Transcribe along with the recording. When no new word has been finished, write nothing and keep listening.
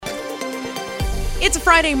It's a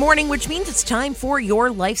Friday morning, which means it's time for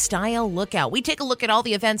your Lifestyle Lookout. We take a look at all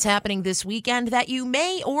the events happening this weekend that you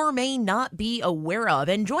may or may not be aware of.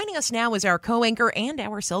 And joining us now is our co-anchor and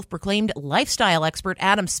our self-proclaimed lifestyle expert,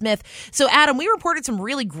 Adam Smith. So, Adam, we reported some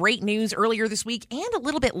really great news earlier this week and a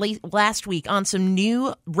little bit late last week on some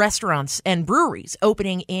new restaurants and breweries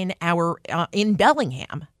opening in in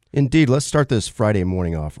Bellingham. Indeed. Let's start this Friday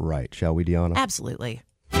morning off right, shall we, Deanna? Absolutely.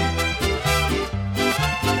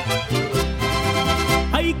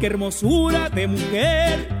 Ay, qué hermosura de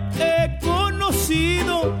mujer he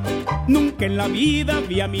conocido. Nunca en la vida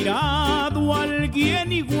había mirado a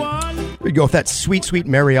alguien igual. There you go. If that sweet, sweet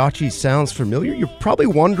mariachi sounds familiar, you're probably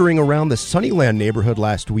wandering around the Sunnyland neighborhood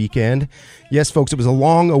last weekend. Yes, folks, it was a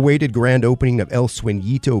long-awaited grand opening of El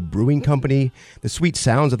Sueñito Brewing Company. The sweet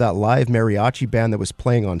sounds of that live mariachi band that was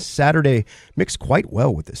playing on Saturday mixed quite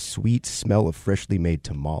well with the sweet smell of freshly made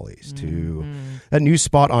tamales, too. That new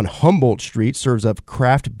spot on Humboldt Street serves up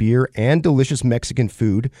craft beer and delicious Mexican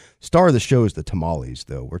food. Star of the show is the tamales,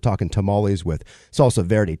 though. We're talking tamales with salsa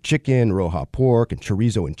verde chicken, roja pork, and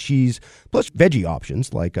chorizo and cheese, plus veggie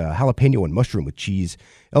options like jalapeno and mushroom with cheese.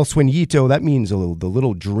 El Sueñito, that means the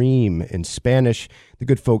little dream in Spanish. The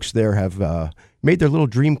good folks there have made their little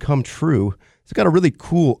dream come true. It's got a really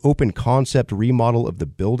cool open concept remodel of the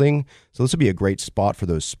building, so this would be a great spot for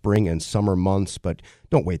those spring and summer months, but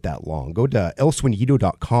don't wait that long. Go to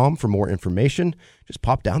elsueñito.com for more information. Just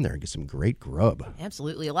pop down there and get some great grub.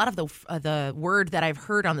 Absolutely. A lot of the word that I've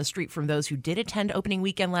heard on the street from those who did attend opening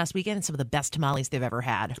weekend last weekend is some of the best tamales they've ever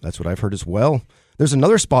had. That's what I've heard as well. There's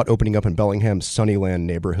another spot opening up in Bellingham's Sunnyland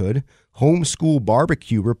neighborhood, Homeschool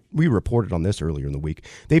Barbecue. We reported on this earlier in the week.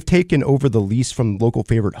 They've taken over the lease from local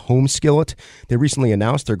favorite Home Skillet. They recently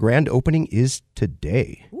announced their grand opening is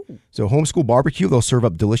today. Ooh. So Homeschool Barbecue, they'll serve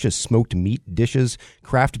up delicious smoked meat dishes,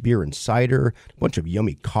 craft beer and cider, a bunch of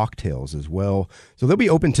yummy cocktails as well. So they'll be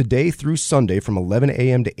open today through Sunday from 11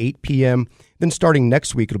 a.m. to 8 p.m. Then starting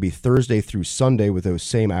next week, it'll be Thursday through Sunday with those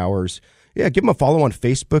same hours. Yeah, give them a follow on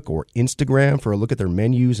Facebook or Instagram for a look at their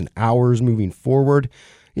menus and hours moving forward.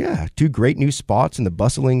 Yeah, two great new spots in the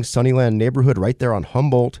bustling Sunnyland neighborhood right there on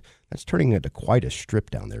Humboldt. That's turning into quite a strip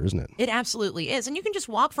down there, isn't it? It absolutely is. And you can just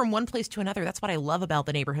walk from one place to another. That's what I love about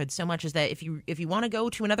the neighborhood so much, is that if you want to go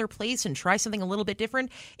to another place and try something a little bit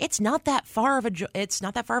different, it's not that far of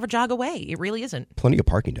a jog away. It really isn't. Plenty of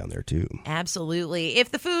parking down there too. Absolutely.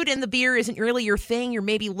 If the food and the beer isn't really your thing, you're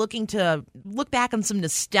maybe looking to look back on some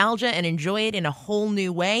nostalgia and enjoy it in a whole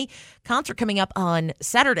new way. Concert coming up on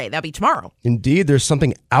Saturday. That'll be tomorrow. Indeed, there's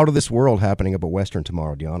something out of this world happening up at Western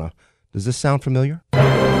tomorrow, Deanna. Does this sound familiar?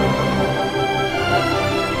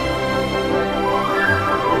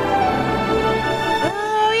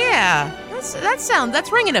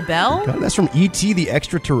 That's ringing a bell. God, that's from E.T. the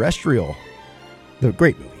Extraterrestrial. The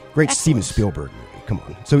great movie. Great Excellent. Steven Spielberg movie. Come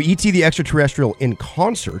on. So E.T. the Extraterrestrial in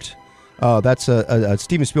concert. That's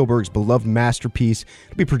Steven Spielberg's beloved masterpiece.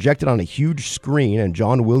 It'll be projected on a huge screen, and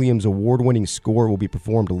John Williams' award-winning score will be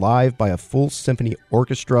performed live by a full symphony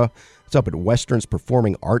orchestra. It's up at Western's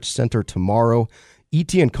Performing Arts Center tomorrow.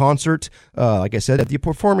 E.T. in concert, like I said, at the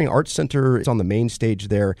Performing Arts Center, it's on the main stage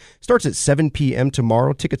there. Starts at 7 p.m.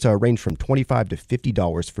 tomorrow. Tickets range from $25 to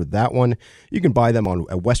 $50 for that one. You can buy them on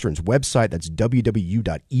Western's website. That's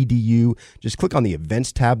wwu.edu. Just click on the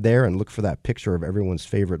events tab there and look for that picture of everyone's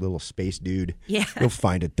favorite little space dude. Yeah. You'll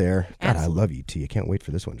find it there. God, Absolutely. I love E.T. I can't wait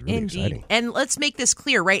for this one. It's really exciting. And let's make this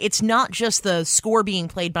clear, right? It's not just the score being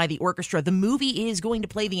played by the orchestra. The movie is going to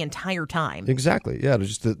play the entire time. Exactly. Yeah,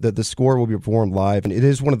 just the score will be performed live. And it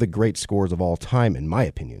is one of the great scores of all time, in my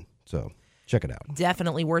opinion. So check it out.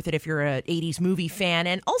 Definitely worth it if you're an 80s movie fan.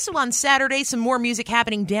 And also on Saturday, some more music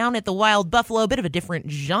happening down at the Wild Buffalo. A bit of a different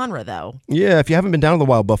genre, though. Yeah, if you haven't been down to the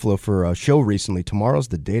Wild Buffalo for a show recently, tomorrow's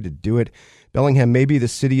the day to do it. Bellingham may be the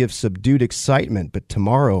city of subdued excitement, but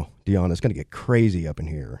tomorrow, Deanna, it's going to get crazy up in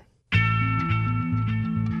here.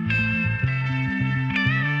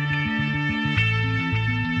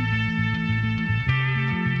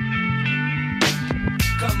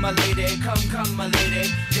 Come, my lady, come, my lady,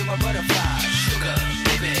 you're my butterfly, sugar,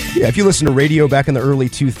 baby. Yeah, if you listen to radio back in the early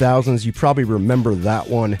 2000s, you probably remember that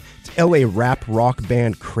one. It's LA rap rock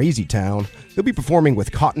band Crazy Town. They'll be performing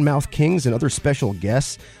with Cottonmouth Kings and other special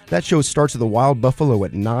guests. That show starts at the Wild Buffalo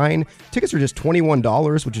at 9. Tickets are just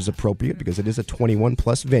 $21, which is appropriate because it is a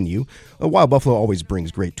 21-plus venue. Wild Buffalo always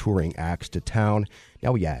brings great touring acts to town.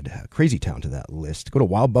 Now we add Crazy Town to that list. Go to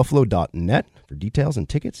wildbuffalo.net for details and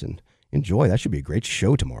tickets and enjoy. That should be a great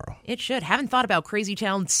show tomorrow. It should. Haven't thought about Crazy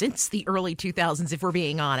Town since the early 2000s, if we're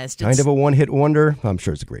being honest. Kind of a one-hit wonder. I'm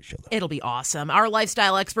sure it's a great show, though. It'll be awesome. Our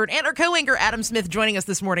lifestyle expert and our co-anchor, Adam Smith, joining us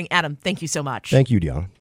this morning. Adam, thank you so much. Thank you, Deanna.